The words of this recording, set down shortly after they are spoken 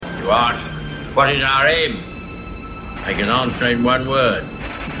You ask, what is our aim? I can answer in one word: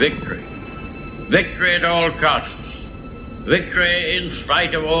 victory. Victory at all costs. Victory in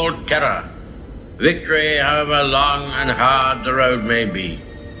spite of all terror. Victory however long and hard the road may be.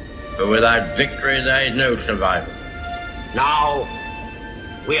 For without victory there is no survival. Now,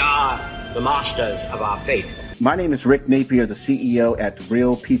 we are the masters of our fate. My name is Rick Napier, the CEO at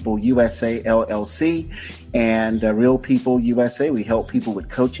Real People USA LLC. And Real People USA, we help people with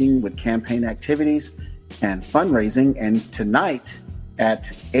coaching, with campaign activities, and fundraising. And tonight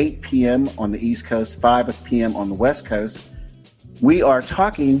at 8 p.m. on the East Coast, 5 p.m. on the West Coast, we are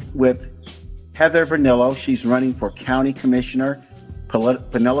talking with Heather Vernillo. She's running for County Commissioner,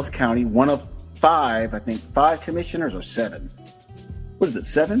 Pinellas County, one of five commissioners, or seven? What is it,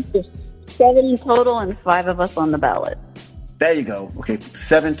 seven? 7 total and 5 of us on the ballot. There you go. Okay,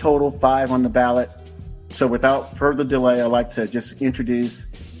 7 total, 5 on the ballot. So without further delay, I'd like to just introduce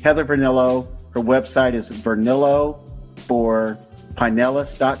Heather Vernillo. Her website is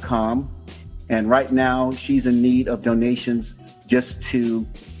vernilloforpinellas.com. And right now, she's in need of donations just to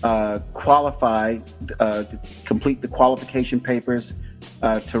qualify, to complete the qualification papers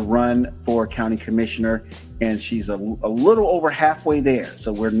to run for county commissioner. And she's a little over halfway there.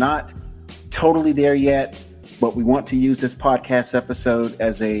 So we're not totally there yet, but we want to use this podcast episode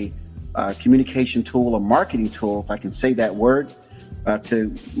as a communication tool, a marketing tool, if I can say that word,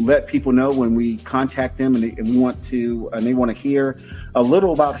 to let people know when we contact them and they want to hear a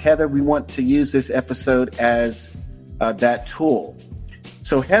little about Heather. We want to use this episode as that tool.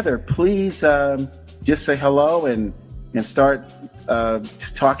 So Heather, please just say hello and start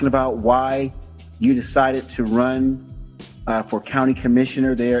talking about why you decided to run for county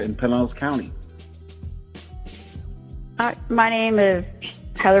commissioner there in Pinellas County. My name is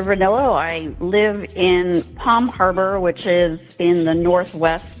Heather Vernillo. I live in Palm Harbor, which is in the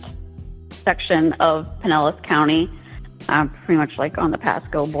northwest section of Pinellas County, pretty much like on the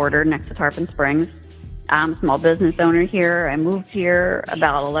Pasco border next to Tarpon Springs. I'm a small business owner here. I moved here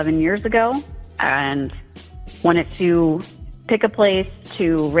about 11 years ago and wanted to pick a place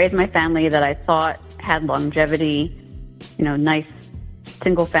to raise my family that I thought had longevity, nice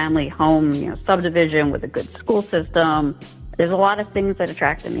single family home, subdivision with a good school system. There's a lot of things that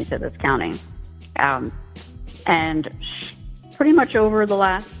attracted me to this county. And pretty much over the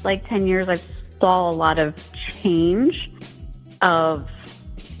last 10 years, I saw a lot of change of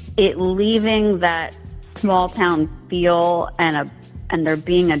it leaving that small town feel and there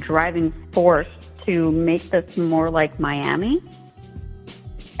being a driving force to make this more like Miami.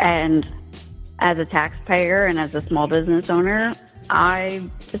 And as a taxpayer and as a small business owner, I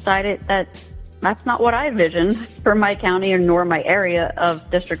decided that that's not what I envisioned for my county nor my area of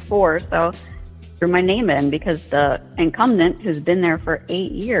District 4. So threw my name in because the incumbent, who's been there for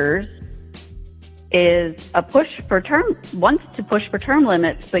 8 years, wants to push for term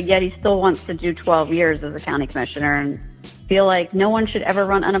limits, but yet he still wants to do 12 years as a county commissioner, and feel like no one should ever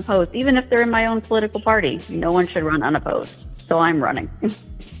run unopposed, even if they're in my own political party. No one should run unopposed. So I'm running.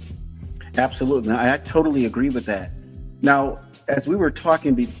 Absolutely. I totally agree with that. Now, as we were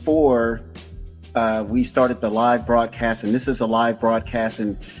talking before we started the live broadcast, and this is a live broadcast,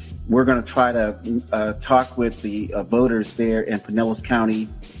 and we're going to try to talk with the voters there in Pinellas County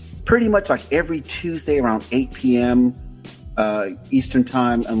pretty much like every Tuesday around 8 p.m. Eastern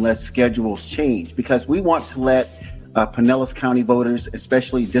time, unless schedules change, because we want to let Pinellas County voters,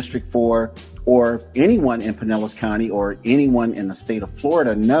 especially District 4, or anyone in Pinellas County or anyone in the state of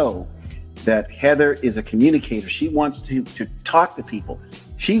Florida, know that Heather is a communicator. She wants to talk to people.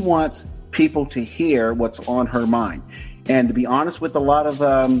 She wants people to hear what's on her mind. And to be honest with a lot of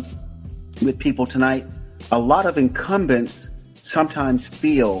with people tonight, a lot of incumbents sometimes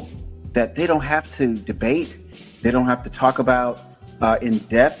feel that they don't have to debate, they don't have to talk about in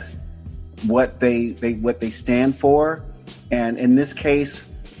depth what they stand for. And in this case,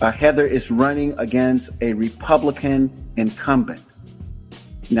 Heather is running against a Republican incumbent.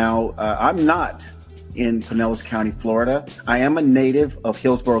 Now, I'm not in Pinellas County, Florida. I am a native of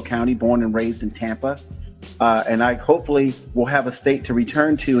Hillsborough County, born and raised in Tampa. And I hopefully will have a state to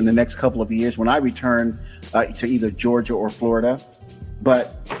return to in the next couple of years when I return to either Georgia or Florida.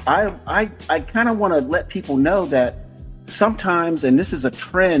 But I kind of want to let people know that sometimes, and this is a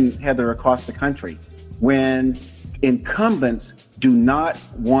trend, Heather, across the country, when incumbents do not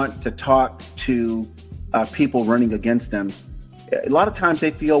want to talk to people running against them, a lot of times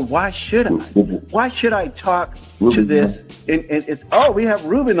they feel, why should I? Why should I talk to this? And it's, we have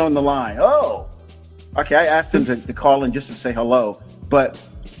Ruben on the line. Oh, okay. I asked him to call in just to say hello, but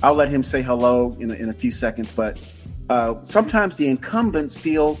I'll let him say hello in a few seconds. But sometimes the incumbents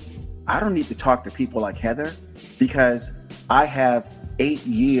feel I don't need to talk to people like Heather because I have 8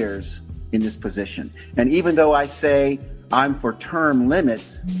 years in this position. And even though I say I'm for term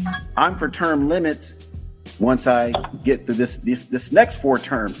limits once I get to this next 4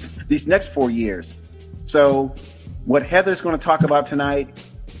 terms, these next 4 years. So what Heather's going to talk about tonight,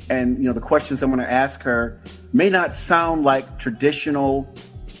 and the questions I'm going to ask her, may not sound like traditional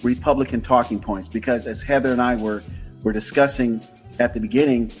Republican talking points, because as Heather and I were discussing at the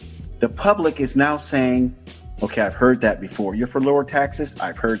beginning, the public is now saying, okay, I've heard that before. You're for lower taxes?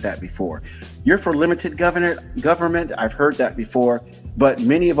 I've heard that before. You're for limited government? I've heard that before. But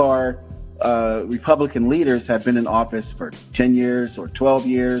many of our Republican leaders have been in office for 10 years or 12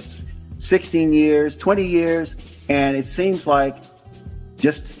 years, 16 years, 20 years. And it seems like,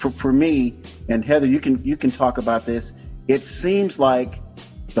 just for me, and Heather, you can talk about this, it seems like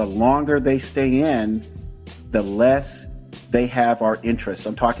the longer they stay in, the less they have our interests.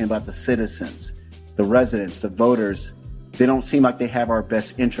 I'm talking about the citizens, the residents, the voters. They don't seem like they have our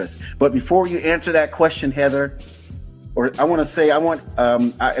best interests. But before you answer that question, Heather, I've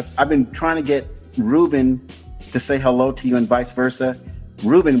been trying to get Ruben to say hello to you and vice versa.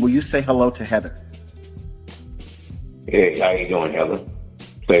 Ruben, will you say hello to Heather? Hey, how you doing, Heather?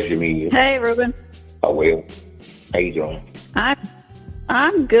 Pleasure meeting you. Hey, Ruben. Oh, well. How you doing?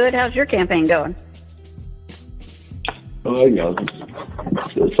 I'm good. How's your campaign going?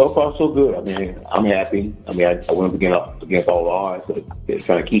 So far so good. I mean, I'm happy. I mean, I went against all the odds. So they're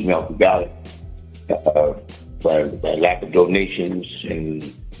trying to keep me off the ballot by lack of donations,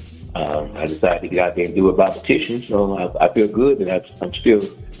 and I decided to get out there and do it by petition. So I feel good that I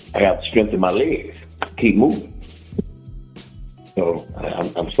have the strength in my legs to keep moving. So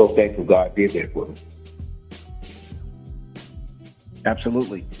I'm so thankful God did that for me.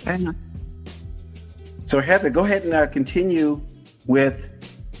 Absolutely. I know. So Heather, go ahead and continue with,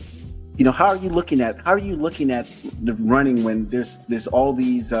 how are you looking at the running when there's all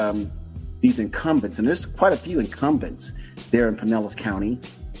these incumbents, and there's quite a few incumbents there in Pinellas County.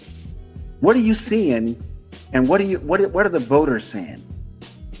 What are you seeing, and what are the voters saying?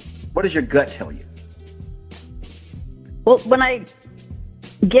 What does your gut tell you? Well, when I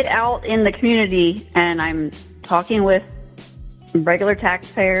get out in the community and I'm talking with regular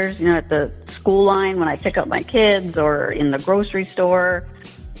taxpayers, at the school line when I pick up my kids or in the grocery store,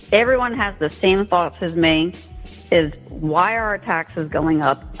 everyone has the same thoughts as me, is why are our taxes going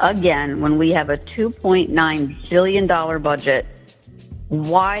up again when we have a $2.9 billion budget?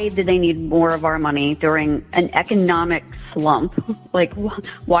 Why do they need more of our money during an economic slump? Like,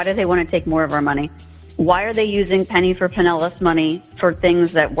 why do they want to take more of our money? Why are they using penny for Pinellas money for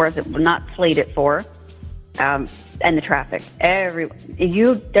things that were not slated for? And the traffic.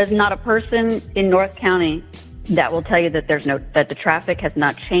 There's not a person in North County that will tell you that that the traffic has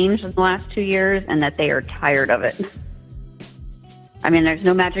not changed in the last 2 years and that they are tired of it. I mean, there's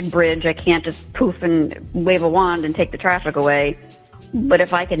no magic bridge. I can't just poof and wave a wand and take the traffic away. But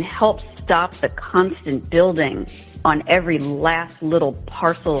if I can help stop the constant building on every last little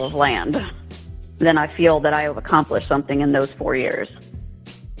parcel of land, then I feel that I have accomplished something in those 4 years.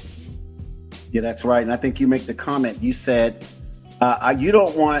 Yeah, that's right. And I think you make the comment, you said, you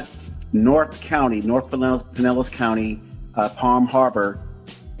don't want North Pinellas County, Palm Harbor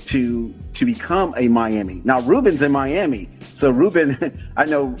to become a Miami. Now, Ruben's in Miami. So Ruben, I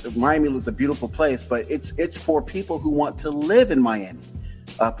know Miami is a beautiful place, but it's for people who want to live in Miami.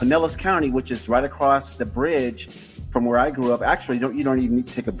 Pinellas County, which is right across the bridge from where I grew up. Actually, you don't even need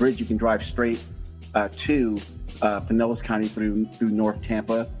to take a bridge. You can drive straight to Pinellas County through North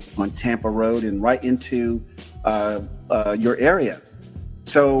Tampa on Tampa Road and right into your area.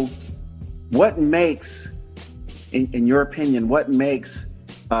 So what makes, in your opinion,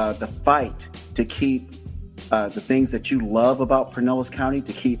 the fight to keep the things that you love about Pinellas County,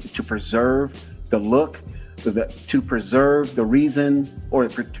 to preserve the look, to preserve the reason, or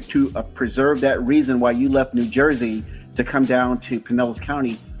to preserve that reason why you left New Jersey to come down to Pinellas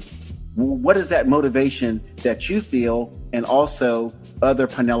County? What is that motivation that you feel and also other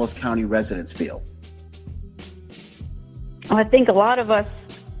Pinellas County residents feel? I think a lot of us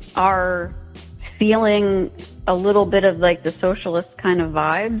are feeling a little bit of like the socialist kind of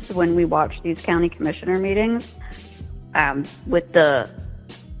vibes when we watch these county commissioner meetings, with the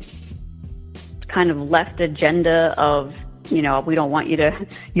kind of left agenda of, we don't want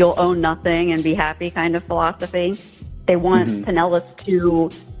you'll own nothing and be happy kind of philosophy. They want Pinellas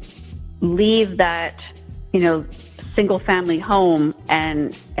to leave that, single family home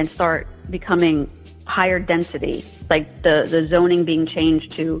and start becoming higher density, like the zoning being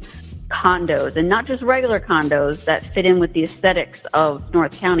changed to condos, and not just regular condos that fit in with the aesthetics of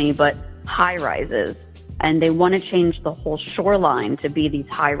North County, but high rises. And they want to change the whole shoreline to be these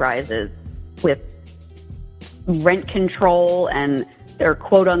high rises with rent control, and their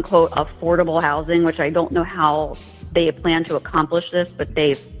quote unquote affordable housing, which I don't know how they plan to accomplish this, but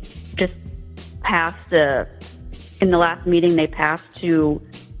they've just passed in the last meeting, they passed to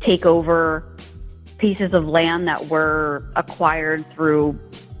take over pieces of land that were acquired through,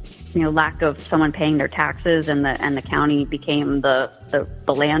 lack of someone paying their taxes, and the county became the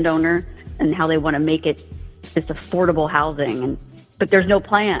landowner, and how they want to make it this affordable housing. But there's no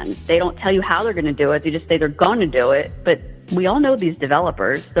plan. They don't tell you how they're going to do it. They just say they're going to do it. But we all know these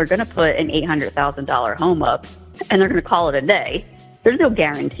developers. They're going to put an $800,000 home up, and they're going to call it a day. There's no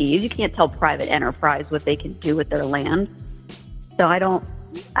guarantees. You can't tell private enterprise what they can do with their land. So I don't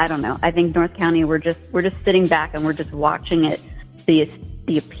know. I think North County, we're just sitting back and we're just watching it, the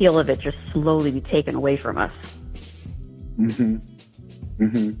appeal of it just slowly be taken away from us. Mm-hmm.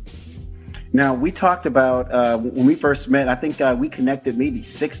 Mm-hmm. Now, we talked about when we first met, I think we connected maybe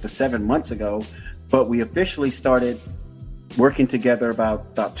 6 to 7 months ago, but we officially started working together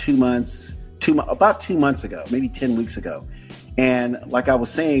about 2 months ago, maybe 10 weeks ago. And like I was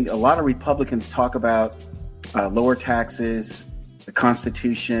saying, a lot of Republicans talk about lower taxes, the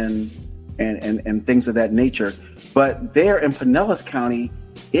Constitution, and things of that nature. But there in Pinellas County,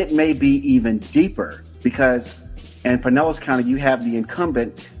 it may be even deeper, because in Pinellas County, you have the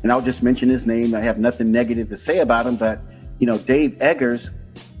incumbent, and I'll just mention his name. I have nothing negative to say about him, but Dave Eggers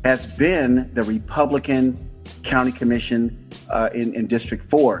has been the Republican county commission in District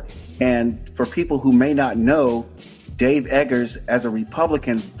 4. And for people who may not know, Dave Eggers, as a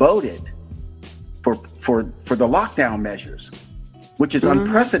Republican, voted for the lockdown measures, which is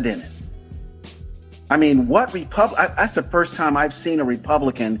unprecedented. I mean, that's the first time I've seen a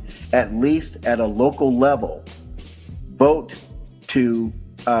Republican, at least at a local level, vote to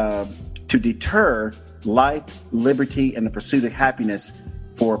deter life, liberty, and the pursuit of happiness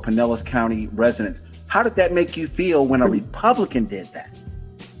for Pinellas County residents. How did that make you feel when a Republican did that?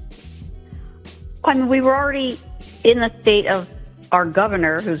 I mean, we were already in the state of our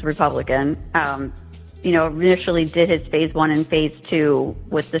governor, who's Republican, initially did his phase 1 and phase 2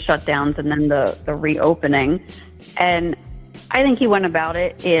 with the shutdowns and then the reopening. And I think he went about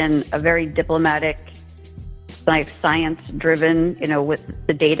it in a very diplomatic, science-driven, with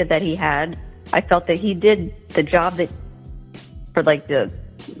the data that he had. I felt that he did the job that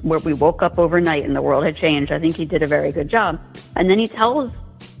where we woke up overnight and the world had changed. I think he did a very good job. And then he tells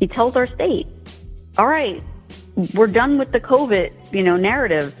our state, all right, we're done with the COVID,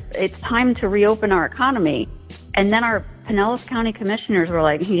 narrative. It's time to reopen our economy. And then our Pinellas County commissioners were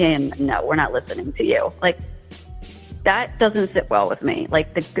like, yeah, no, we're not listening to you. Like, that doesn't sit well with me.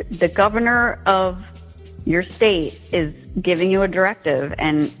 Like, the governor of your state is giving you a directive,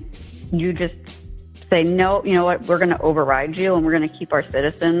 and you just say, no, you know what, we're going to override you, and we're going to keep our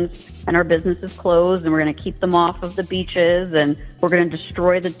citizens and our businesses closed, and we're going to keep them off of the beaches, and we're going to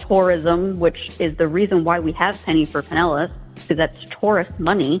destroy the tourism, which is the reason why we have Penny for Pinellas, because that's tourist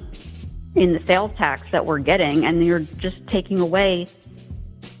money in the sales tax that we're getting, and you're just taking away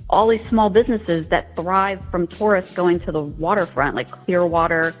all these small businesses that thrive from tourists going to the waterfront, like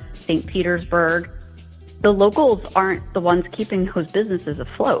Clearwater, St. Petersburg. The locals aren't the ones keeping those businesses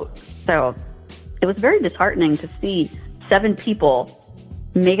afloat. So it was very disheartening to see 7 people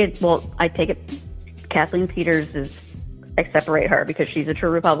make it. Well, I take it Kathleen Peters I separate her because she's a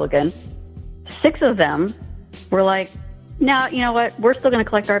true Republican. 6 of them were like, no, you know what? We're still going to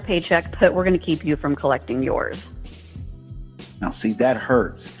collect our paycheck, but we're going to keep you from collecting yours. Now, see, that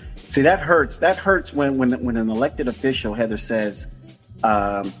hurts. See, that hurts. That hurts when an elected official, Heather, says,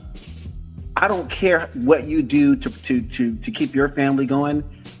 I don't care what you do to keep your family going,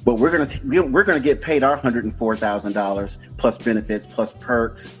 but we're gonna get paid our $104,000 plus benefits, plus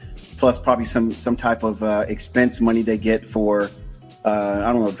perks, plus probably some type of expense money they get for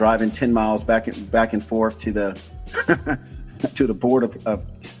I don't know, driving 10 miles back and forth to the to the board of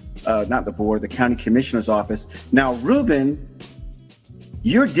not the board, the county commissioner's office. Now, Ruben,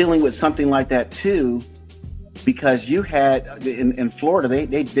 you're dealing with something like that too, because you had in Florida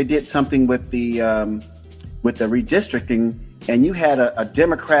they did something with the redistricting, and you had a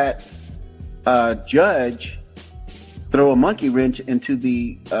Democrat judge throw a monkey wrench into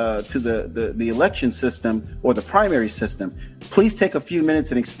the election system or the primary system. Please take a few minutes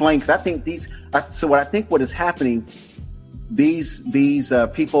and explain, because I think what is happening, these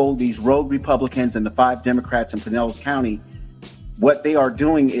people, these rogue Republicans and the 5 Democrats in Pinellas County, what they are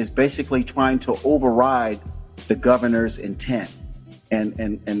doing is basically trying to override the governor's intent.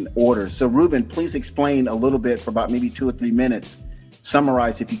 and order. So Ruben, please explain a little bit for about maybe 2 or 3 minutes.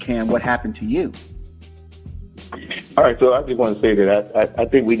 Summarize, if you can, what happened to you. All right, so I just want to say that I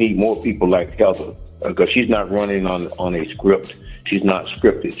think we need more people like Heather, because she's not running on a script. She's not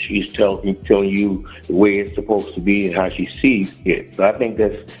scripted. She's telling you the way it's supposed to be and how she sees it. So I think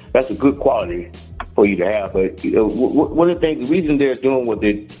that's a good quality for you to have. But one of the things, the reason they're doing what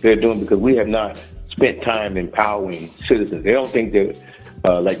they're doing, because we have not spent time empowering citizens. They don't think that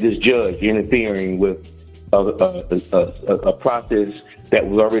like this judge interfering with a process that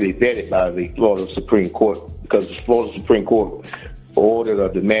was already vetted by the Florida Supreme Court, because the Florida Supreme Court ordered or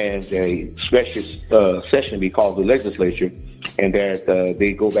demands a special session be called the legislature, and that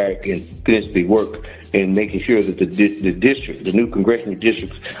they go back and finish the work in making sure that the new congressional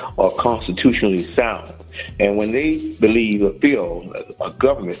districts are constitutionally sound. And when they believe or feel, a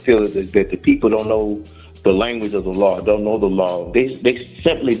government feels that the people don't know the language of the law, don't know the law, they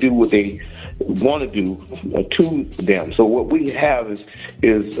simply do what they want to do to them. So what we have is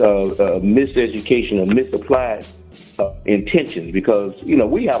miseducation or misapplied intentions, because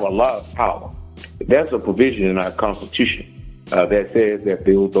we have a lot of power. There's a provision in our Constitution that says that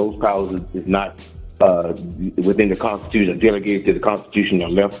those powers is not within the Constitution, delegated to the Constitution, or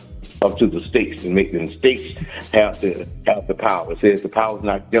left up to the states, and make the states have the power. It says the power is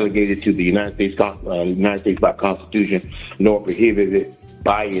not delegated to the United States by Constitution, nor prohibited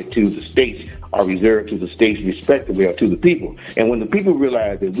by it to the states, are reserved to the states respectively, or to the people. And when the people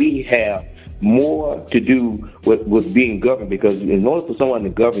realize that we have more to do with being governed, because in order for someone to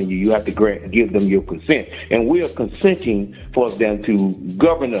govern you, you have to give them your consent, and we are consenting for them to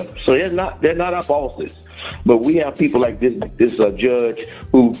govern us. So they're not our bosses, but we have people like this judge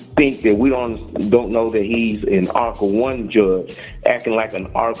who think that we don't know that he's an Article 1 judge, acting like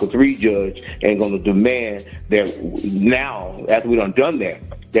an Article 3 judge, and going to demand that now, after we done that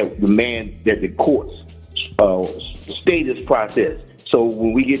demand that the courts stay this process. So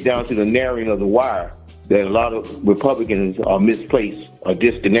when we get down to the narrowing of the wire, that a lot of Republicans are misplaced or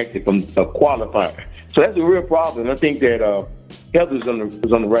disconnected from qualifying. So that's a real problem. I think that Heather's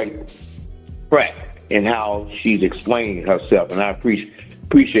on the right track in how she's explaining herself, and I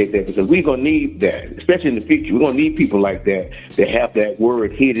appreciate that, because we're gonna need that, especially in the future. We're gonna need people like that have that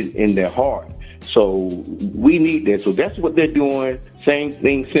word hidden in their heart. So we need that. So that's what they're doing. Same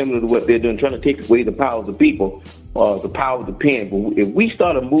thing, similar to what they're doing, trying to take away the power of the people, the power of the pen. But if we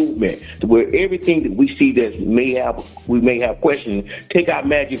start a movement to where everything that we see that we may have questions, take our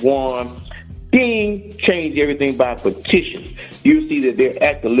magic wand, ding, change everything by petition, you see that they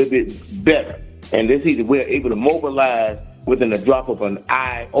act a little bit better. And they see that we're able to mobilize within a drop of an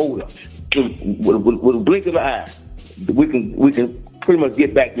iota. With a blink of an eye, we can pretty much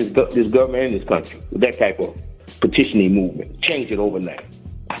get back this government in this country with that type of petitioning movement. Change it overnight.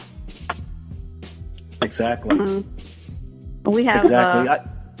 Exactly. Mm-hmm. We have Go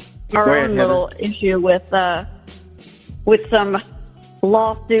our ahead, own little issue with some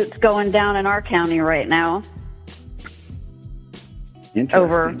lawsuits going down in our county right now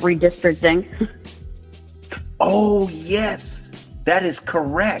over redistricting. Oh, yes, that is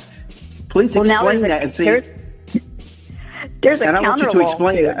correct. Please explain that and see. There's a and I want you to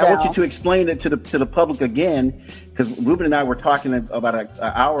explain it. I want you to explain it to the public again, because Ruben and I were talking about an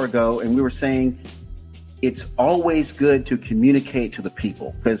hour ago, and we were saying it's always good to communicate to the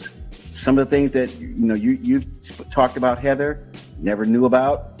people, because some of the things that you've talked about, Heather, never knew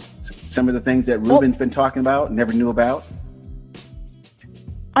about. Some of the things that Ruben's been talking about, never knew about.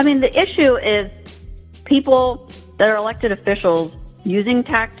 I mean, the issue is people that are elected officials using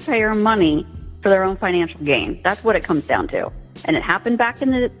taxpayer money for their own financial gain. That's what it comes down to. And it happened back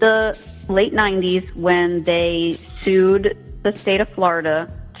in the late 90s when they sued the state of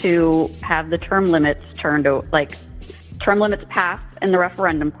Florida to have the term limits passed in the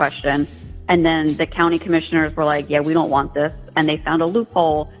referendum question. And then the county commissioners were like, yeah, we don't want this. And they found a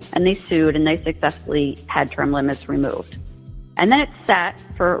loophole and they sued, and they successfully had term limits removed. And then it sat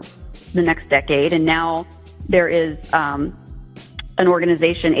for the next decade. And now there is an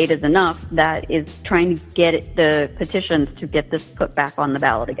organization, Eight is Enough, that is trying to get the petitions to get this put back on the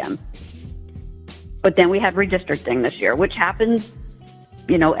ballot again. But then we have redistricting this year, which happens,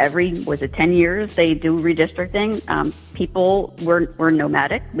 every 10 years they do redistricting. People were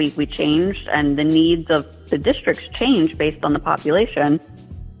nomadic. We changed, and the needs of the districts change based on the population.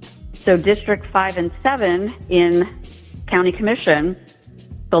 So District 5 and 7 in County Commission,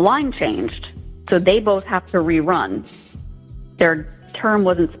 the line changed. So they both have to rerun. Their term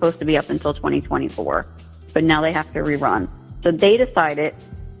wasn't supposed to be up until 2024, but now they have to rerun. So they decided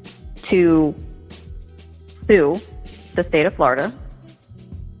to sue the state of Florida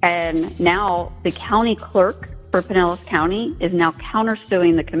And now the county clerk for Pinellas County is now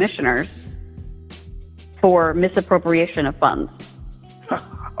countersuing the commissioners for misappropriation of funds.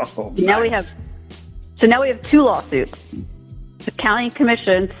 Oh, now nice. now we have two lawsuits. The county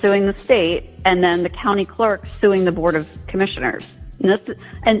commission suing the state, and then the county clerk suing the board of commissioners.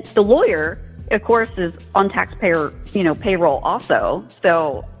 And the lawyer, of course, is on taxpayer, payroll also.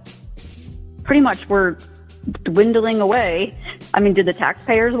 So pretty much we're dwindling away. I mean, did the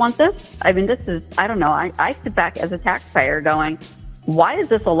taxpayers want this? I mean, I don't know. I sit back as a taxpayer going, why is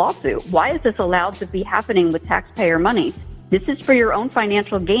this a lawsuit? Why is this allowed to be happening with taxpayer money? This is for your own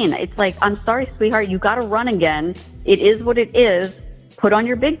financial gain. It's like, I'm sorry, sweetheart, you got to run again. It is what it is. Put on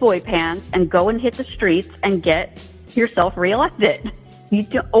your big boy pants and go and hit the streets and get yourself reelected.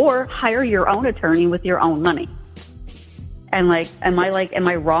 Or hire your own attorney with your own money. And am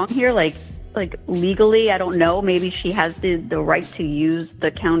I wrong here? Like legally, I don't know. Maybe she has the right to use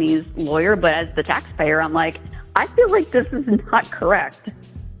the county's lawyer, but as the taxpayer, I'm like, I feel like this is not correct.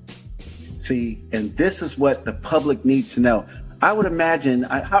 See, and this is what the public needs to know. I would imagine,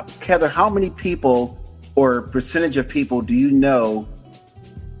 Heather, how many people or percentage of people do you know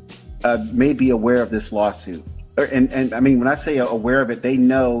may be aware of this lawsuit? And I mean, when I say aware of it, they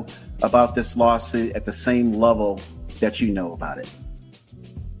know about this lawsuit at the same level that you know about it.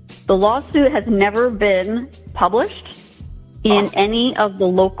 The lawsuit has never been published in any of the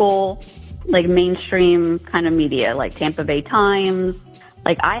local, mainstream kind of media, like Tampa Bay Times.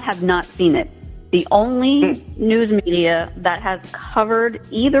 I have not seen it. The only news media that has covered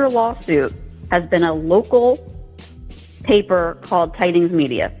either lawsuit has been a local paper called Tidings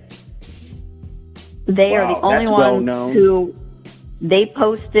Media. They are the only ones who they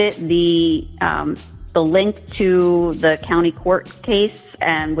posted the link to the county court case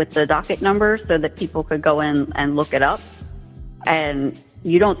and with the docket number so that people could go in and look it up. And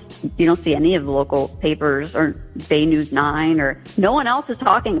you don't see any of the local papers or Bay News 9 or no one else is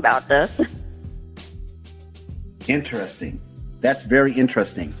talking about this. Interesting. That's very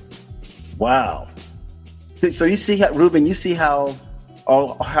interesting. Wow. So you see, Ruben, you see how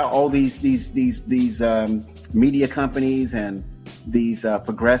all these media companies and these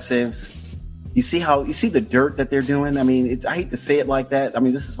progressives, you see the dirt that they're doing. I mean, I hate to say it like that. I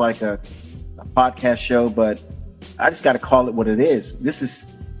mean, this is like a podcast show, but I just got to call it what it is. This is,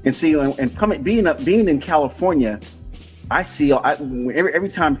 and see, and being in California, I see every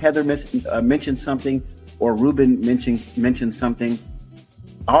time Heather mentions something or Ruben mentions something,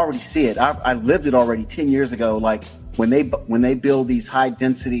 I already see it. I lived it already 10 years ago. Like when they build these high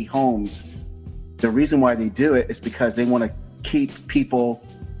density homes, the reason why they do it is because they want to keep people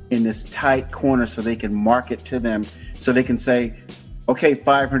in this tight corner so they can market to them, so they can say, okay,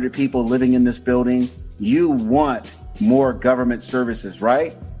 500 people living in this building, you want more government services,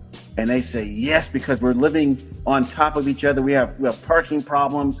 right? And they say yes, because we're living on top of each other. We have parking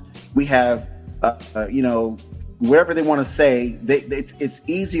problems. We have, whatever they want to say. It's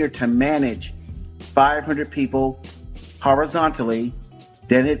easier to manage 500 people horizontally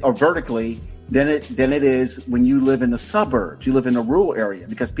or vertically than it is when you live in the suburbs. You live in a rural area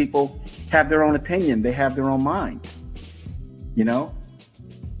because people have their own opinion. They have their own mind.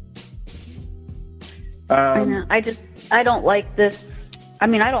 I don't like this. I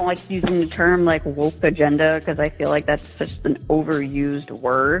mean, I don't like using the term woke agenda because I feel like that's such an overused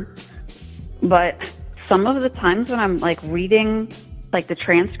word. But some of the times when I'm reading the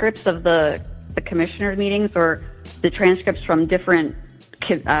transcripts of the commissioner meetings or the transcripts from different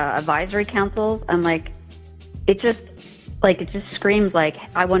advisory councils, I'm it just screams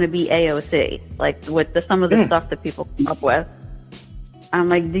I want to be AOC, with some of the stuff that people come up with.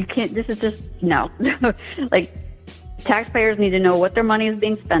 I'm you can't, this is just, no. Taxpayers need to know what their money is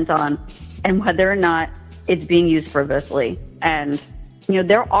being spent on and whether or not it's being used frivolously. And,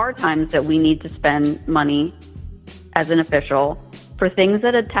 there are times that we need to spend money as an official for things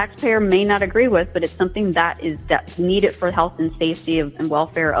that a taxpayer may not agree with, but it's something that's needed for health and safety and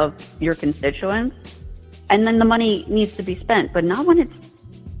welfare of your constituents. And then the money needs to be spent, but not when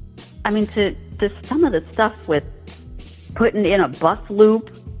to some of the stuff with putting in a bus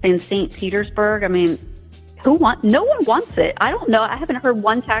loop in St. Petersburg. I mean, no one wants it. I don't know. I haven't heard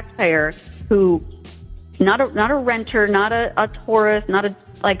one taxpayer who, not a renter, not a tourist, not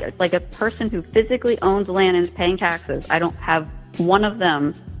a person who physically owns land and is paying taxes. I don't have one of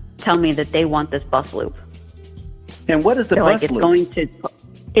them tell me that they want this bus loop. And what is the bus loop?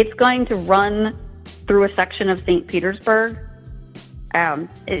 It's going to run through a section of St. Petersburg.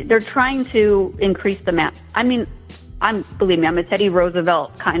 They're trying to increase the map. I mean, believe me, I'm a Teddy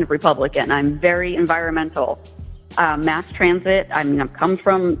Roosevelt kind of Republican. I'm very environmental. mass transit. I mean, I've come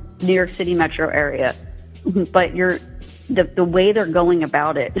from New York City metro area, but the way they're going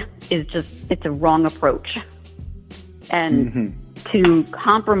about it is it's a wrong approach. And to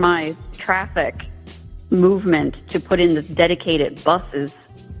compromise traffic movement, to put in this dedicated buses,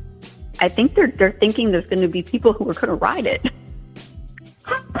 I think they're thinking there's going to be people who are going to ride it.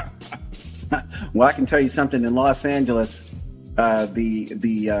 Well, I can tell you something. In Los Angeles,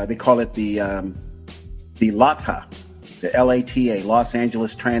 they call it the LATA, the LATA, Los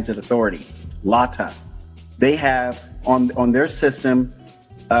Angeles Transit Authority, LATA. They have on their system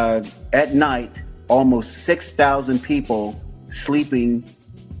at night almost 6,000 people sleeping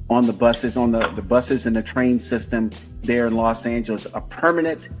on the buses, the buses and the train system there in Los Angeles. A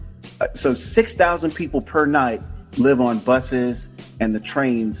permanent, so 6,000 people per night live on buses and the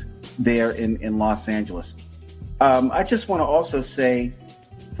trains there in Los Angeles. I just want to also say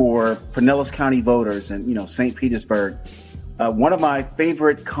for Pinellas County voters and, St. Petersburg, one of my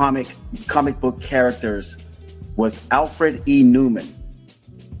favorite comic book characters was Alfred E. Newman.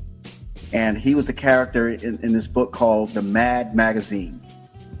 And he was a character in this book called The Mad Magazine.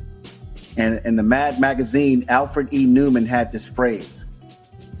 And in the Mad Magazine, Alfred E. Newman had this phrase.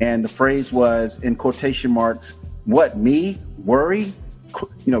 And the phrase was, in quotation marks, "What, me? Worry?"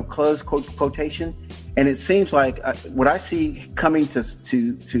 Close quotation. And it seems like what I see coming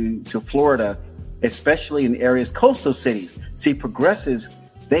to Florida, especially in areas, coastal cities. See, progressives,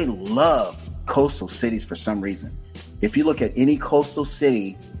 they love coastal cities for some reason. If you look at any coastal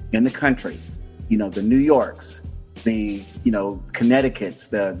city in the country, the New Yorks, the Connecticut's,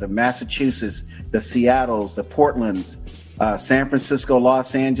 the Massachusetts, the Seattle's, the Portland's, San Francisco,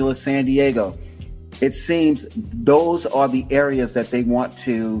 Los Angeles, San Diego. It seems those are the areas that they want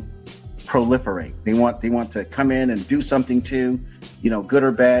to proliferate. They want to come in and do something to, good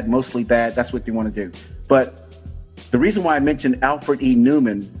or bad, mostly bad. That's what they want to do. But the reason why I mentioned Alfred E.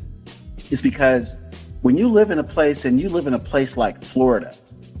 Newman is because when you live in a place, and you live in a place like Florida,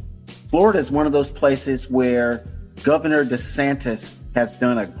 Florida is one of those places where Governor DeSantis has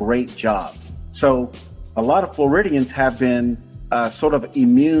done a great job. So a lot of Floridians have been sort of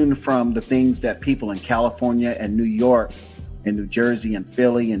immune from the things that people in California and New York and New Jersey and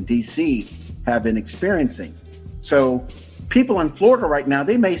Philly and DC have been experiencing. So people in Florida right now,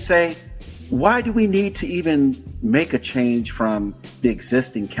 they may say, why do we need to even make a change from the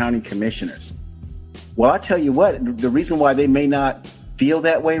existing county commissioners? Well, I tell you what, the reason why they may not feel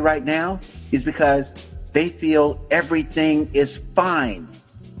that way right now is because they feel everything is fine.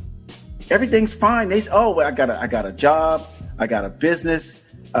 Everything's fine. They say, oh, well, I got a job, I got a business,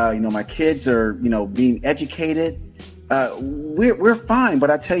 my kids are, being educated. We're fine.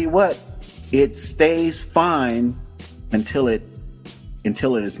 But I tell you what, it stays fine until it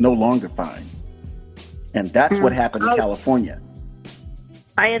is no longer fine. And that's what happened in California.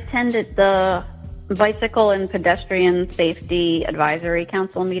 I attended the Bicycle and Pedestrian Safety Advisory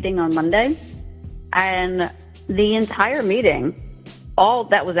Council meeting on Monday, and the entire meeting, all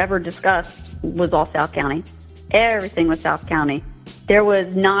that was ever discussed was all South County. Everything was South County. There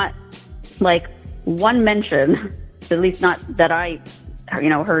was not like one mention, at least not that I,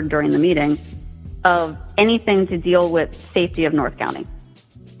 heard during the meeting, of anything to deal with safety of North County.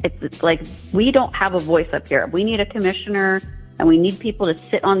 It's like, we don't have a voice up here. We need a commissioner, and we need people to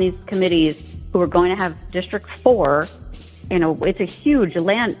sit on these committees who are going to have District 4. It's a huge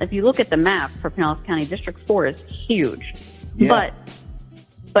land. If you look at the map for Pinellas County, District 4 is huge. Yeah.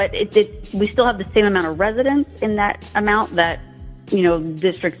 But we still have the same amount of residents in that amount that,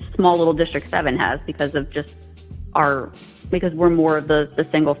 small little District 7 has, because of just because we're more of the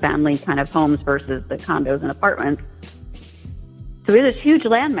single family kind of homes versus the condos and apartments. So we have this huge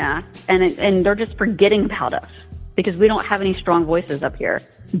landmass, and they're just forgetting about us because we don't have any strong voices up here.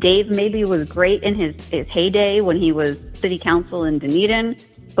 Dave maybe was great in his heyday when he was city council in Dunedin,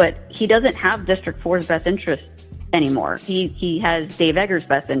 but he doesn't have District 4's best interest anymore. He has Dave Eggers'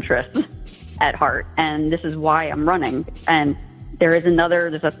 best interests at heart, and this is why I'm running. And there's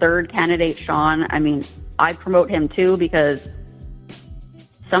a third candidate, Sean. I mean, I promote him too, because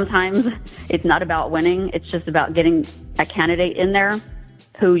sometimes it's not about winning. It's just about getting a candidate in there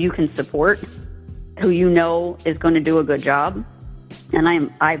who you can support, who is going to do a good job. And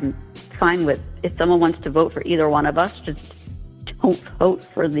I'm fine with, if someone wants to vote for either one of us, just don't vote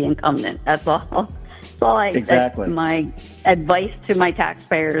for the incumbent. That's all. Exactly. That's my advice to my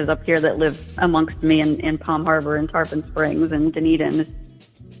taxpayers up here that live amongst me in Palm Harbor and Tarpon Springs and Dunedin.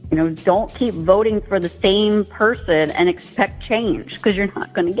 Don't keep voting for the same person and expect change, because you're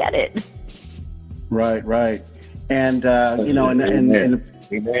not going to get it. Right. And, and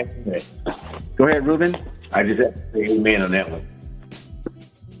go ahead, Ruben. I just have to say amen on that one.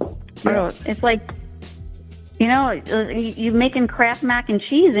 Yeah. It's like, you're making Kraft mac and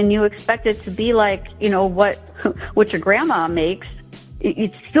cheese and you expect it to be like, what your grandma makes.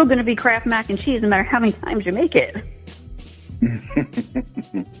 It's still going to be Kraft mac and cheese no matter how many times you make it.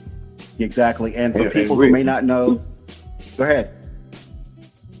 Exactly. And for people who may not know, go ahead.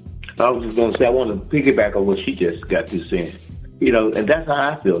 I was just going to say, I want to piggyback on what she just got through saying. And that's how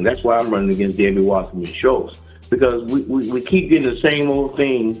I feel. And that's why I'm running against Debbie Wasserman Schultz. Because we keep getting the same old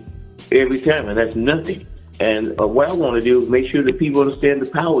thing every time, and that's nothing. And what I want to do is make sure that people understand the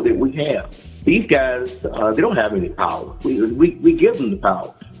power that we have. These guys, they don't have any power. We give them the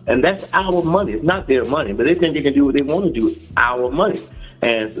power. And that's our money. It's not their money, but they think they can do what they want to do with our money.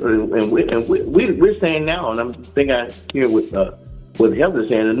 And we're saying now, and I'm thinking I hear what Heather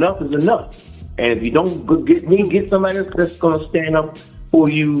saying, enough is enough. And if you don't get somebody that's going to stand up for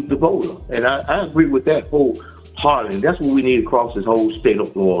you, the voter. And I agree with that wholeheartedly. That's what we need across this whole state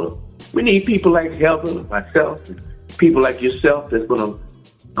of Florida. We need people like Heather, myself, and people like yourself that's going to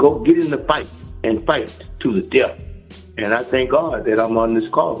go get in the fight and fight to the death. And I thank God that I'm on this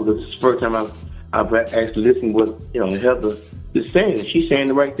call because it's the first time I've actually listened to what Heather is saying, and she's saying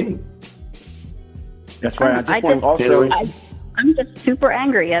the right thing. That's right. I just want to also. I'm just super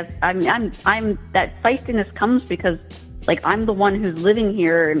angry. I'm that feistiness comes because I'm the one who's living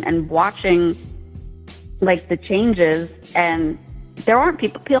here and watching the changes, and there aren't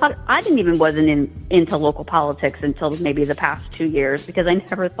people. I wasn't into local politics until maybe the past 2 years because I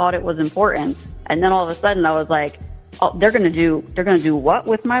never thought it was important. And then all of a sudden I was like, oh, they're gonna do what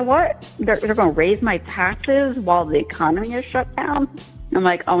with my what? They're gonna raise my taxes while the economy is shut down. I'm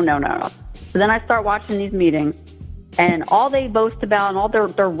like, oh no. So then I start watching these meetings, and all they boast about, and all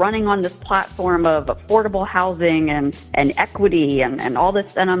they're running on this platform of affordable housing and equity and all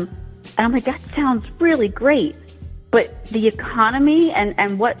this, and I'm like, that sounds really great. But the economy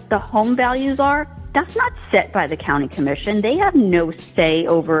and what the home values are, that's not set by the county commission. They have no say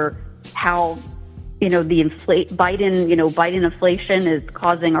over how, the Biden inflation is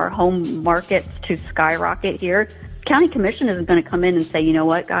causing our home markets to skyrocket here. County commission isn't going to come in and say, you know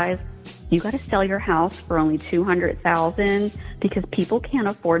what, guys, you got to sell your house for only $200,000 because people can't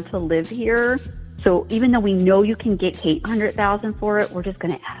afford to live here. So even though we know you can get $800,000 for it, we're just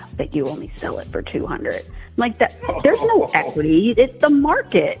going to ask that you only sell it for $200,000. Like that, there's no equity. It's the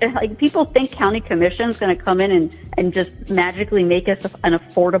market. People think county commission is going to come in and just magically make us an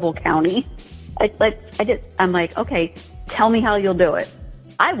affordable county. I'm like, okay, tell me how you'll do it.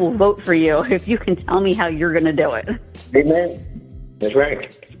 I will vote for you if you can tell me how you're going to do it. Amen. That's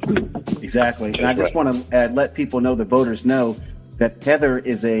right. Exactly. And I just want to let people know, the voters know, that Heather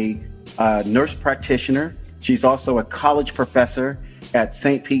is a nurse practitioner. She's also a college professor at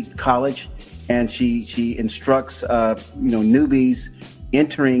St. Pete College, and she instructs newbies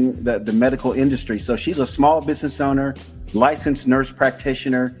entering the medical industry. So she's a small business owner, licensed nurse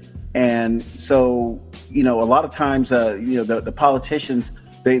practitioner, and so a lot of times the politicians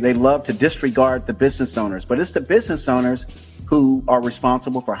they love to disregard the business owners, but it's the business owners who are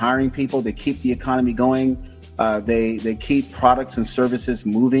responsible for hiring people. They keep the economy going. They keep products and services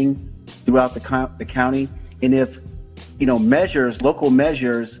moving throughout the county. And if local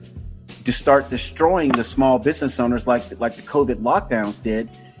measures to start destroying the small business owners like the COVID lockdowns did,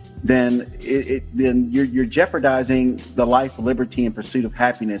 then you're jeopardizing the life, liberty, and pursuit of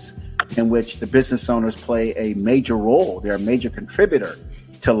happiness, in which the business owners play a major role. They're a major contributor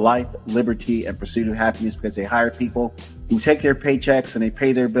to life, liberty, and pursuit of happiness because they hire people who take their paychecks and they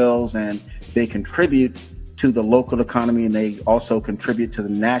pay their bills and they contribute to the local economy, and they also contribute to the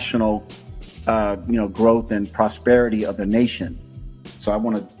national growth and prosperity of the nation. So I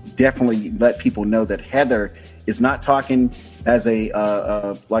want to definitely let people know that Heather is not talking as a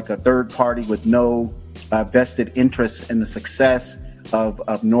third party with no vested interest in the success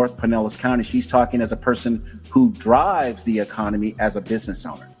of North Pinellas County. She's talking as a person who drives the economy as a business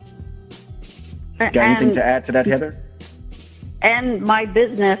owner. Got anything to add to that, Heather? And my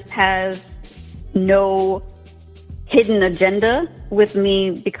business has no hidden agenda with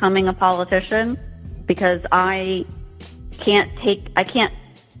me becoming a politician, because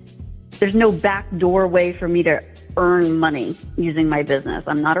there's no backdoor way for me to earn money using my business.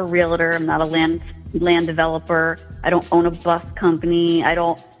 I'm not a realtor. I'm not a land developer. I don't own a bus company. I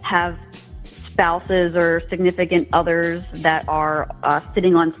don't have spouses or significant others that are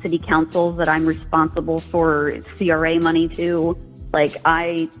sitting on city councils that I'm responsible for CRA money to.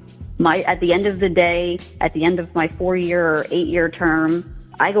 At the end of the day, at the end of my 4-year or 8-year term,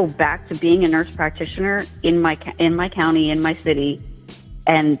 I go back to being a nurse practitioner in my county, in my city,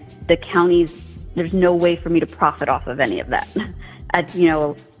 and the county's there's no way for me to profit off of any of that.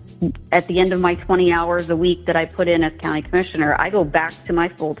 At the end of my 20 hours a week that I put in as county commissioner, I go back to my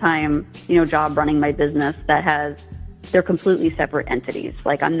full-time, job running my business they're completely separate entities.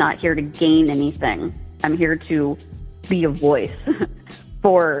 Like, I'm not here to gain anything. I'm here to be a voice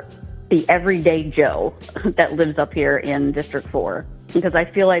for the everyday Joe that lives up here in District 4. Because I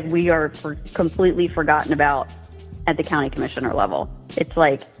feel like we are completely forgotten about at the county commissioner level. It's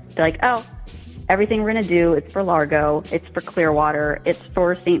like, they're like, oh, everything we're going to do, it's for Largo, it's for Clearwater, it's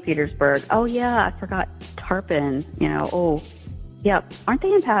for St. Petersburg. Oh, yeah, I forgot Tarpon, oh, yeah, aren't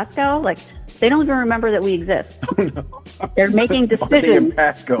they in Pasco? Like, they don't even remember that we exist. Oh, no. They're making decisions. In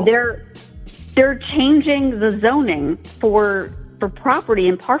Pasco? They're changing the zoning for property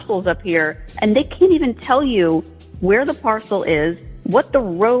and parcels up here, and they can't even tell you where the parcel is, what the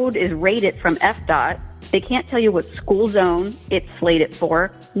road is rated from FDOT. They can't tell you what school zone it's slated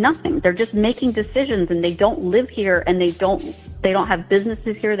for. Nothing. They're just making decisions, and they don't live here, and they don't have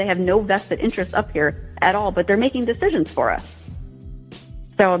businesses here. They have no vested interest up here at all, but they're making decisions for us.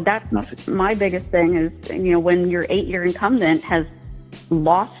 So that's my biggest thing is, when your 8-year incumbent has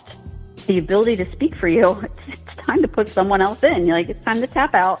lost the ability to speak for you, it's time to put someone else in. You're like, it's time to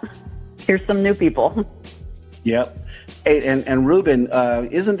tap out. Here's some new people. Yep. Hey, and Ruben,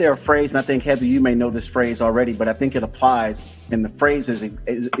 isn't there a phrase, and I think, Heather, you may know this phrase already, but I think it applies, and the phrase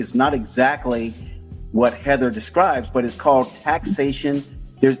is not exactly what Heather describes, but it's called taxation.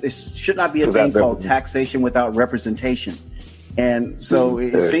 There should not be a thing called taxation without representation. And so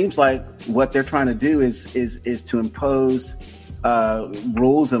it seems like what they're trying to do is to impose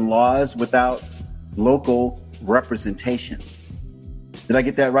rules and laws without local representation. Did I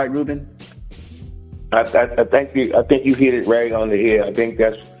get that right, Ruben? I think you hit it right on the head. I think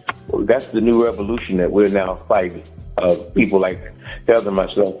that's the new revolution that we're now fighting. People like Heather and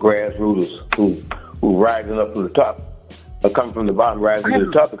myself, grassroots who rising up to the top, coming from the bottom, rising to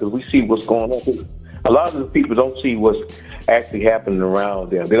the top, because we see what's going on. A lot of the people don't see what's actually happening around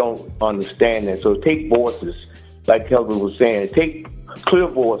them. They don't understand that. So take voices, like Heather was saying, take clear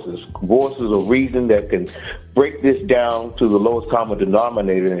voices of reason that can break this down to the lowest common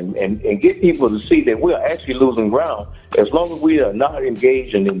denominator and get people to see that we're actually losing ground. As long as we are not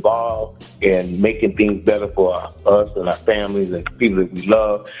engaged and involved in making things better for us and our families and people that we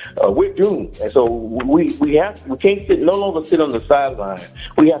love, we're doomed. And so we can't no longer sit on the sideline.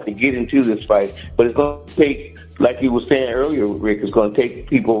 We have to get into this fight. But it's going to take, like you were saying earlier, Rick, it's going to take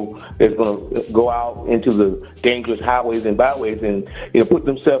people that's going to go out into the dangerous highways and byways and put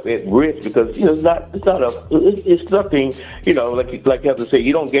themselves at risk, because it's nothing, like Heather said,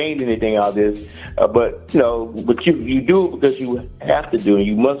 you don't gain anything out of this, but you do it because you have to do it,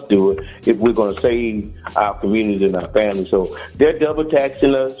 you must do it if we're going to save our communities and our families. So they're double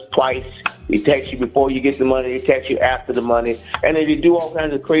taxing us twice. They tax you before you get the money, they tax you after the money, and then they do all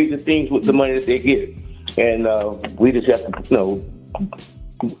kinds of crazy things with the money that they get. And we just have to,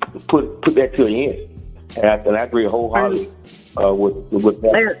 put that to an end. And I agree wholeheartedly with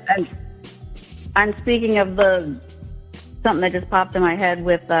that. And speaking of something that just popped in my head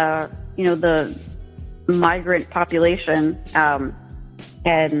with, the migrant population,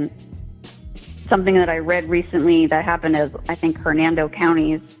 and something that I read recently that happened as, I think, Hernando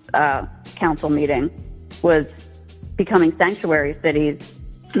County's council meeting was becoming sanctuary cities.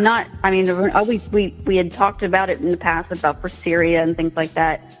 We had talked about it in the past about for Syria and things like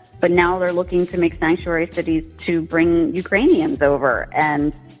that, but now they're looking to make sanctuary cities to bring Ukrainians over.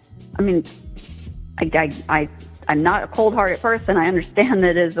 And I mean, I'm not a cold-hearted person. I understand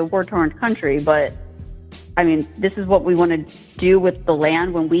that it is a war-torn country, but I mean, this is what we want to do with the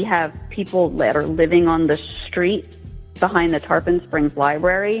land when we have people that are living on the street behind the Tarpon Springs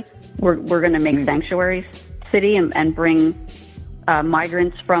Library. We're going to make sanctuary city and bring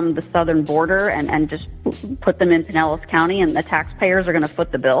migrants from the southern border and just put them in Pinellas County, and the taxpayers are going to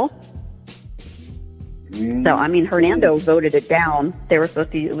foot the bill. So, I mean, Hernando voted it down. They were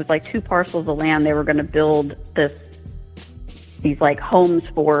supposed to, it was like 2 parcels of land. They were going to build these like homes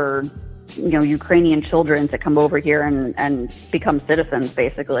for, Ukrainian children to come over here and become citizens,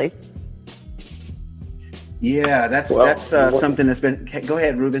 basically. Yeah, that's something that's been, go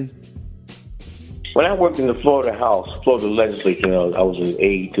ahead, Ruben. When I worked in the Florida legislature, I was an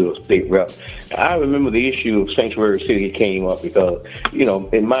aide to a state rep. I remember the issue of sanctuary city came up because,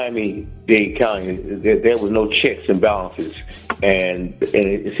 in Miami-Dade County, there was no checks and balances. And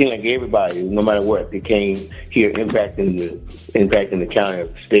it seemed like everybody, no matter what, they came here impacting the county or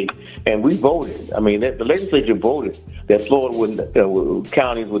the state. And we voted. The legislature voted that Florida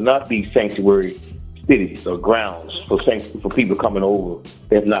counties would not be sanctuary cities or grounds for people coming over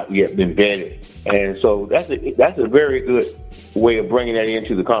that's not yet been vetted. And so that's a very good way of bringing that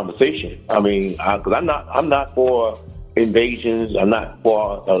into the conversation. I mean, because I'm not for invasions. I'm not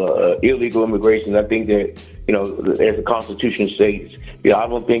for illegal immigration. I think that, as the Constitution states, I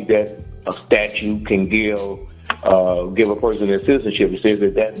don't think that a statute can give a person their citizenship. It says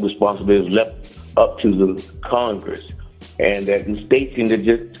that responsibility is left up to the Congress, and that the states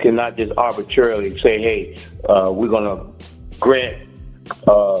cannot just arbitrarily say, "Hey, we're going to grant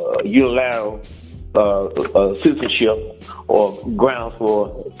unilateral citizenship or grounds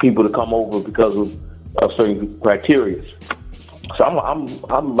for people to come over because of certain criteria." So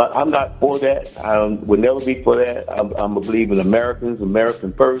I'm not for that. I would never be for that. I'm a believer in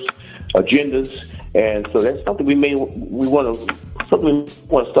American first agendas, and so that's something we want to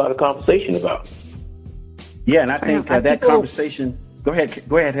start a conversation about. Yeah, and I think that conversation. Go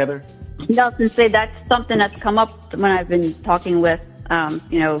ahead, Heather. No, I was going to say that's something that's come up when I've been talking with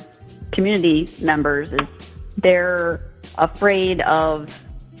community members. Is they're afraid of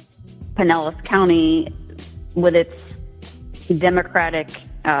Pinellas County with its Democratic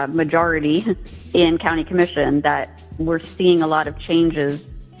majority in County Commission, that we're seeing a lot of changes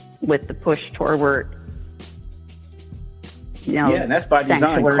with the push toward, and that's by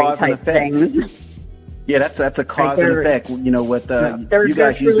design, cause and effect. Things. Yeah, that's a cause and effect. They're you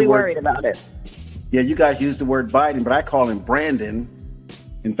guys use really the word, worried about it. Yeah, you guys use the word Biden, but I call him Brandon.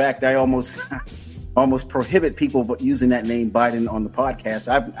 In fact, I almost prohibit people using that name Biden on the podcast.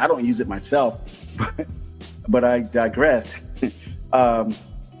 I don't use it myself, but I digress.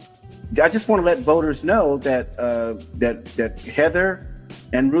 I just want to let voters know that Heather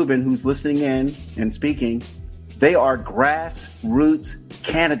and Ruben, who's listening in and speaking, they are grassroots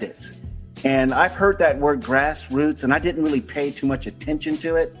candidates. And I've heard that word grassroots, and I didn't really pay too much attention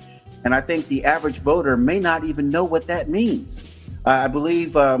to it. And I think the average voter may not even know what that means. I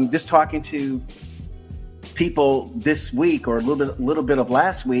believe just talking to people this week or a little bit of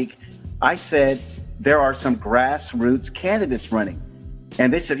last week, I said there are some grassroots candidates running.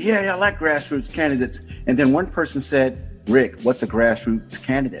 And they said, yeah, I like grassroots candidates. And then one person said, Rick, what's a grassroots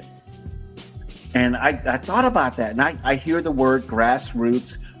candidate? And I thought about that. And I hear the word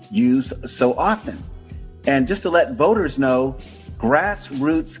grassroots used so often. And just to let voters know,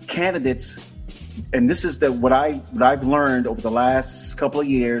 grassroots candidates, and this is what I've learned over the last couple of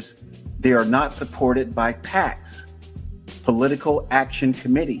years, they are not supported by PACs, political action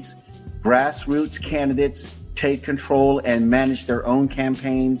committees. Grassroots candidates take control and manage their own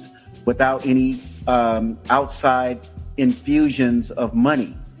campaigns without any outside infusions of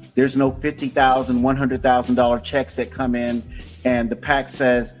money. There's no $50,000, $100,000 checks that come in and the PAC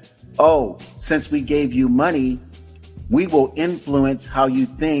says, oh, since we gave you money, we will influence how you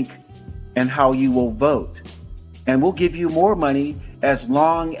think and how you will vote. And we'll give you more money as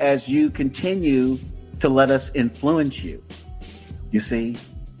long as you continue to let us influence you. You see?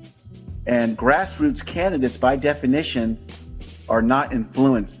 And grassroots candidates, by definition, are not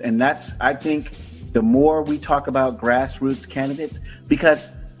influenced. And that's, I think, the more we talk about grassroots candidates, because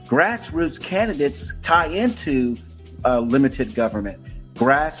grassroots candidates tie into limited government.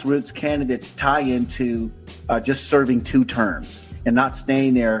 Grassroots candidates tie into just serving 2 terms and not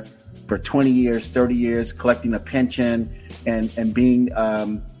staying there for 20 years, 30 years, collecting a pension and being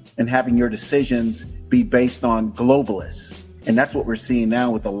and having your decisions be based on globalists. And that's what we're seeing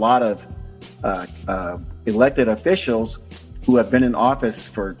now with a lot of elected officials who have been in office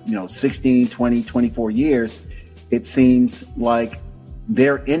for 16, 20, 24 years. It seems like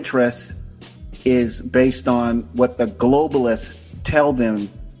their interest is based on what the globalists tell them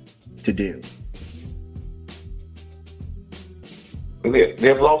to do.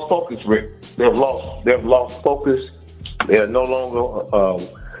 They've lost focus, Rick. They've lost focus. They are no longer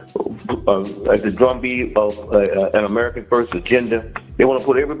at the drumbeat of an American first agenda. They want to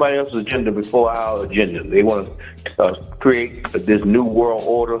put everybody else's agenda before our agenda. They want to create this new world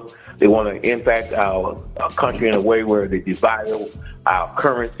order. They want to impact our country in a way where they devalue our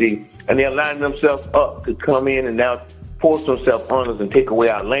currency, and they're lining themselves up to come in and now force themselves on us and take away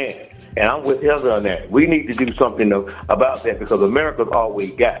our land. And I'm with Heather on that. We need to do something about that because America's all we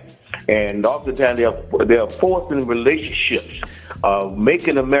got. And oftentimes they're forcing relationships,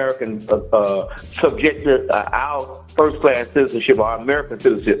 making Americans subject to our first-class citizenship, our American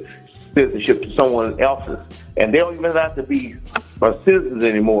citizenship to someone else's. And they don't even have to be citizens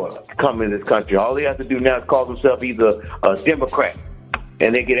anymore to come in this country. All they have to do now is call themselves either a Democrat,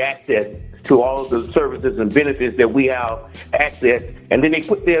 and they get access to all of the services and benefits that we have access, and then they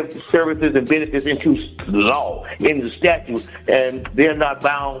put their services and benefits into law, into statute, and they're not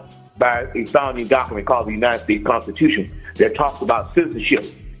bound by a founding document called the United States Constitution that talks about citizenship.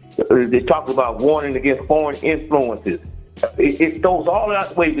 They talk about warning against foreign influences. It goes all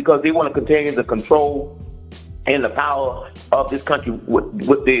that way because they want to contain the control and the power of this country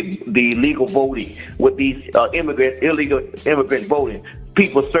with the illegal voting, with these illegal immigrant voting,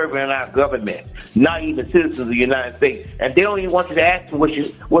 people serving in our government, not even citizens of the United States, and they don't even want you to ask them what's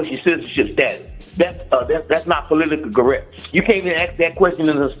your citizenship status. That's not politically correct. You can't even ask that question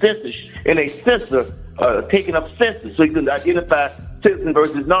in a census, taking up census, so you can identify citizen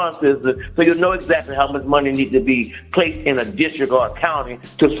versus non-citizen, so you'll know exactly how much money needs to be placed in a district or a county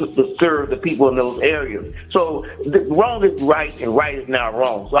to serve the people in those areas. So wrong is right and right is not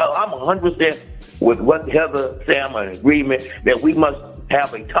wrong. So I'm 100% with what Heather said. I'm in agreement that we must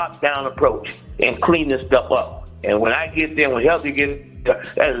have a top-down approach and clean this stuff up. And when I get there, when Heather gets there,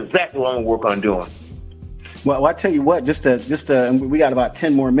 that is exactly what I'm going to work on doing. Well, I tell you what, we got about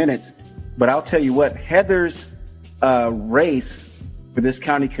 10 more minutes, but I'll tell you what, Heather's race for this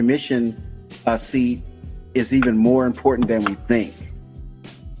county commission seat is even more important than we think,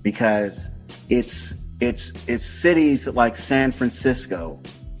 because it's cities like San Francisco,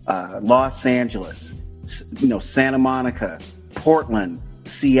 Los Angeles, Santa Monica, Portland,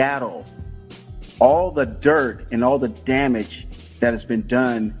 Seattle, all the dirt and all the damage that has been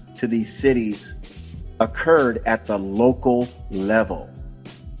done to these cities occurred at the local level.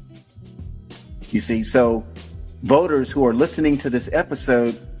 You see, so voters who are listening to this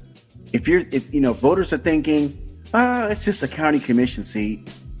episode, if voters are thinking, it's just a county commission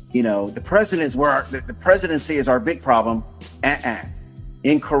seat, the presidency is our big problem.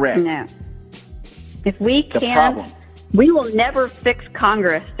 Incorrect. No. If we can't, we will never fix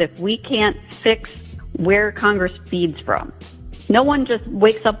Congress if we can't fix where Congress feeds from. No one just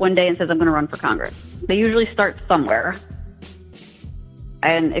wakes up one day and says, I'm going to run for Congress. They usually start somewhere.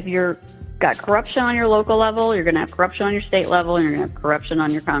 And if you're got corruption on your local level, you're going to have corruption on your state level, and you're going to have corruption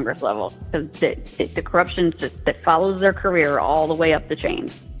on your Congress level, because the corruption that follows their career all the way up the chain.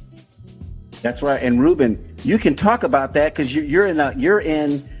 That's right. And Ruben, you can talk about that because you're in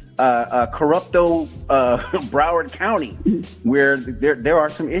corrupto Broward County, where there are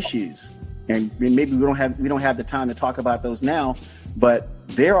some issues, and maybe we don't have the time to talk about those now, but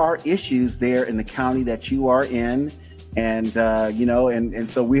there are issues there in the county that you are in. And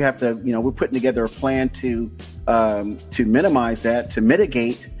and so we have to, we're putting together a plan to minimize that, to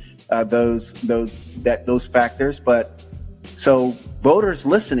mitigate those factors. But so voters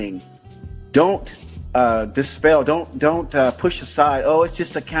listening, don't dispel, don't push aside. Oh, it's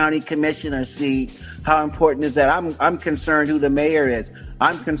just a county commissioner seat. How important is that? I'm concerned who the mayor is.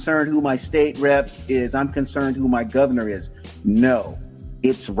 I'm concerned who my state rep is. I'm concerned who my governor is. No,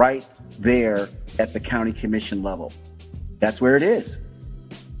 it's right there at the county commission level. That's where it is.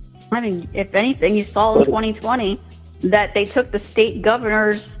 I mean, if anything, you saw in 2020 that they took the state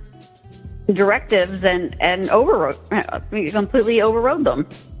governor's directives and completely overrode them.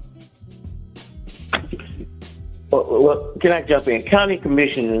 Well, can I jump in? County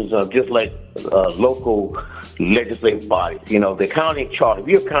commissioners are just like local legislative bodies. The county charter, if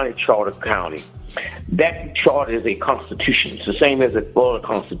you're a county charter county, that charter is a constitution. It's the same as the Florida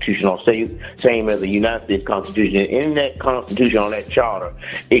Constitution, or same as the United States Constitution. And in that constitution, on that charter,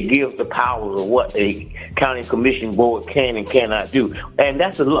 it gives the powers of what a county commission board can and cannot do. And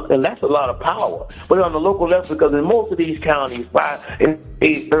that's a lot of power. But on the local level, because in most of these counties, in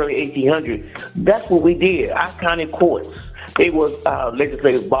early 1800s, that's what we did. Our county courts, they were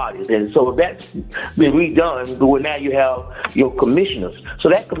legislative bodies, and so that's been redone. But now you have your commissioners. So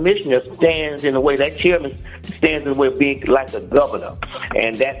that commissioner stands in a way, that chairman stands in a way of being like a governor,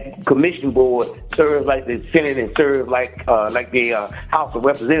 and that commission board serves like the Senate and serves like the House of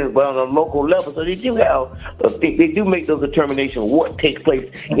Representatives, but on a local level. So they do make those determinations what takes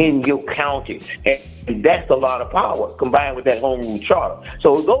place in your county, and that's a lot of power combined with that home rule charter.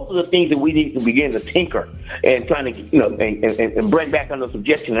 So those are the things that we need to begin to tinker and trying to and bring back under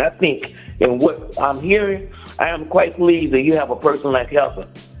subjection. And I think in what I'm hearing, I am quite pleased that you have a person like Heather,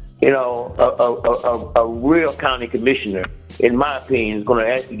 a real county commissioner, in my opinion, is going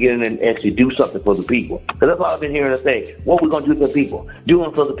to actually get in and actually do something for the people. Because that's all I've been hearing her say. What we're going to do for the people,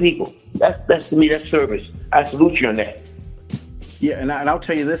 doing for the people. That's to me, that's service. I salute you on that. Yeah, and I'll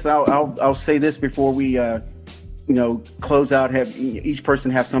tell you this. I'll say this before we close out. Have each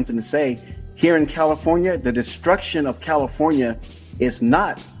person have something to say. Here in California, the destruction of California is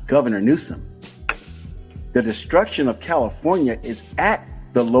not Governor Newsom. The destruction of California is at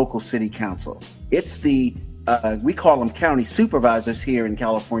the local city council. It's the, we call them county supervisors here in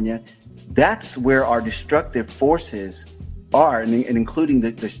California. That's where our destructive forces are, and including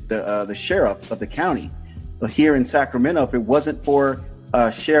the sheriff of the county here in Sacramento. If it wasn't for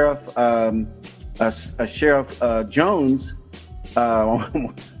Sheriff Jones,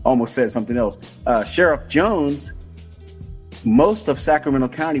 almost said something else. Sheriff Jones, most of Sacramento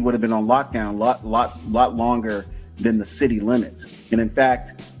County would have been on lockdown lot longer than the city limits. And in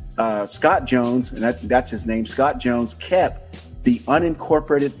fact, Scott Jones, and that's his name, Scott Jones, kept the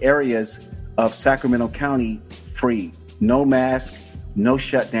unincorporated areas of Sacramento County free. No mask, no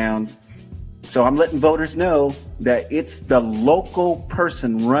shutdowns. So I'm letting voters know that it's the local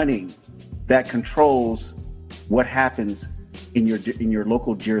person running that controls what happens in your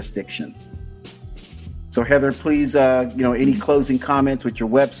local jurisdiction. So Heather, please, any closing comments with your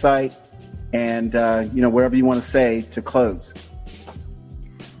website and, wherever you want to say to close.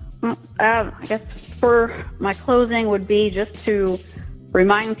 I guess for my closing would be just to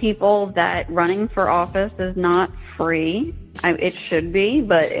remind people that running for office is not free. It should be,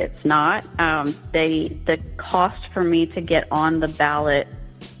 but it's not. The cost for me to get on the ballot,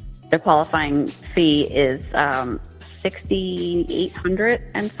 the qualifying fee is $6,800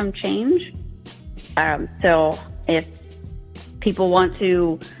 and some change. So if people want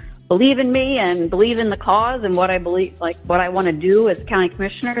to believe in me and believe in the cause and what I believe, like what I want to do as county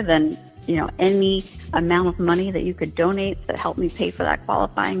commissioner, then any amount of money that you could donate that help me pay for that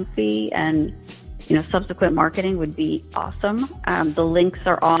qualifying fee and subsequent marketing would be awesome. The links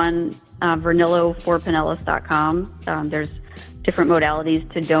are on Vernillo4Pinellas.com. There's different modalities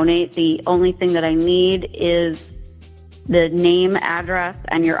to donate. The only thing that I need is the name, address,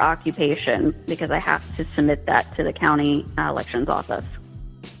 and your occupation, because I have to submit that to the county elections office.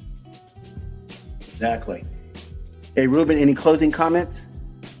 Exactly. Hey, Ruben, any closing comments?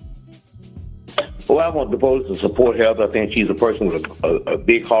 Well, I want the voters to support Heather. I think she's a person with a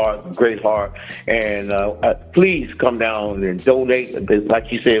big heart, great heart. And please come down and donate. Like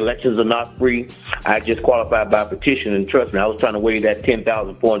you said, elections are not free. I just qualified by petition, and trust me, I was trying to waive that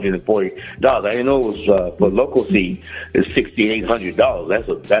 $10,440. I didn't know it was for local seat. It's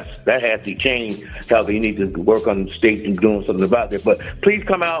 $6,800. That has to change. Heather, you need to work on the state and doing something about it. But please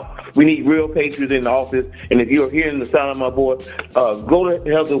come out. We need real patriots in the office. And if you're hearing the sound of my voice, go to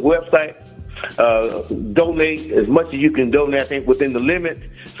Heather's website. Donate as much as you can donate, I think, within the limits,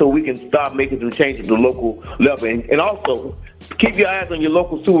 so we can start making some changes at the local level. And also, keep your eyes on your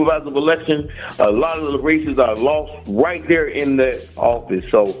local supervisor of election. A lot of the races are lost right there in the office.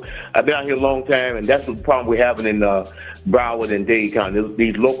 So I've been out here a long time, and that's the problem we're having in Broward and Dade County.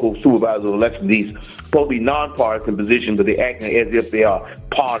 These local supervisor of election, these supposed to be nonpartisan positions, but they're acting as if they are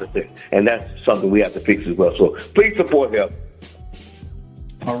partisan. And that's something we have to fix as well. So please support them.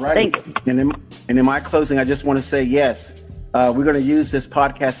 All right. And in my closing, I just want to say, yes, we're going to use this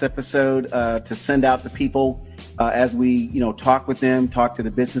podcast episode to send out to people as we, talk with them, talk to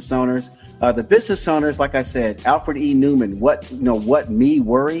the business owners. The business owners, like I said, Alfred E. Newman, what me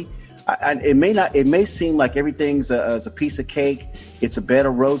worry. It may seem like everything's a piece of cake. It's a bed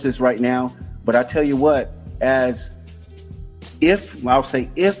of roses right now. But I tell you what, if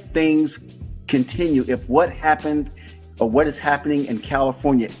things continue, if what happened or what is happening in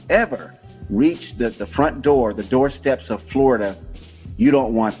California ever reach the front door, the doorsteps of Florida, you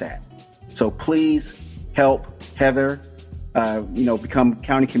don't want that. So please help Heather, become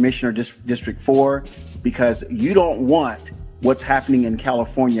County Commissioner District 4, because you don't want what's happening in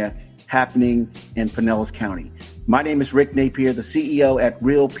California happening in Pinellas County. My name is Rick Napier, the CEO at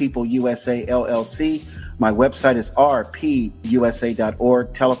Real People USA LLC. My website is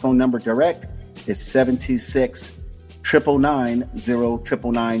rpusa.org. Telephone number direct is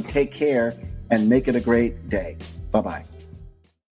 726-999-0999. Take care and make it a great day. Bye-bye.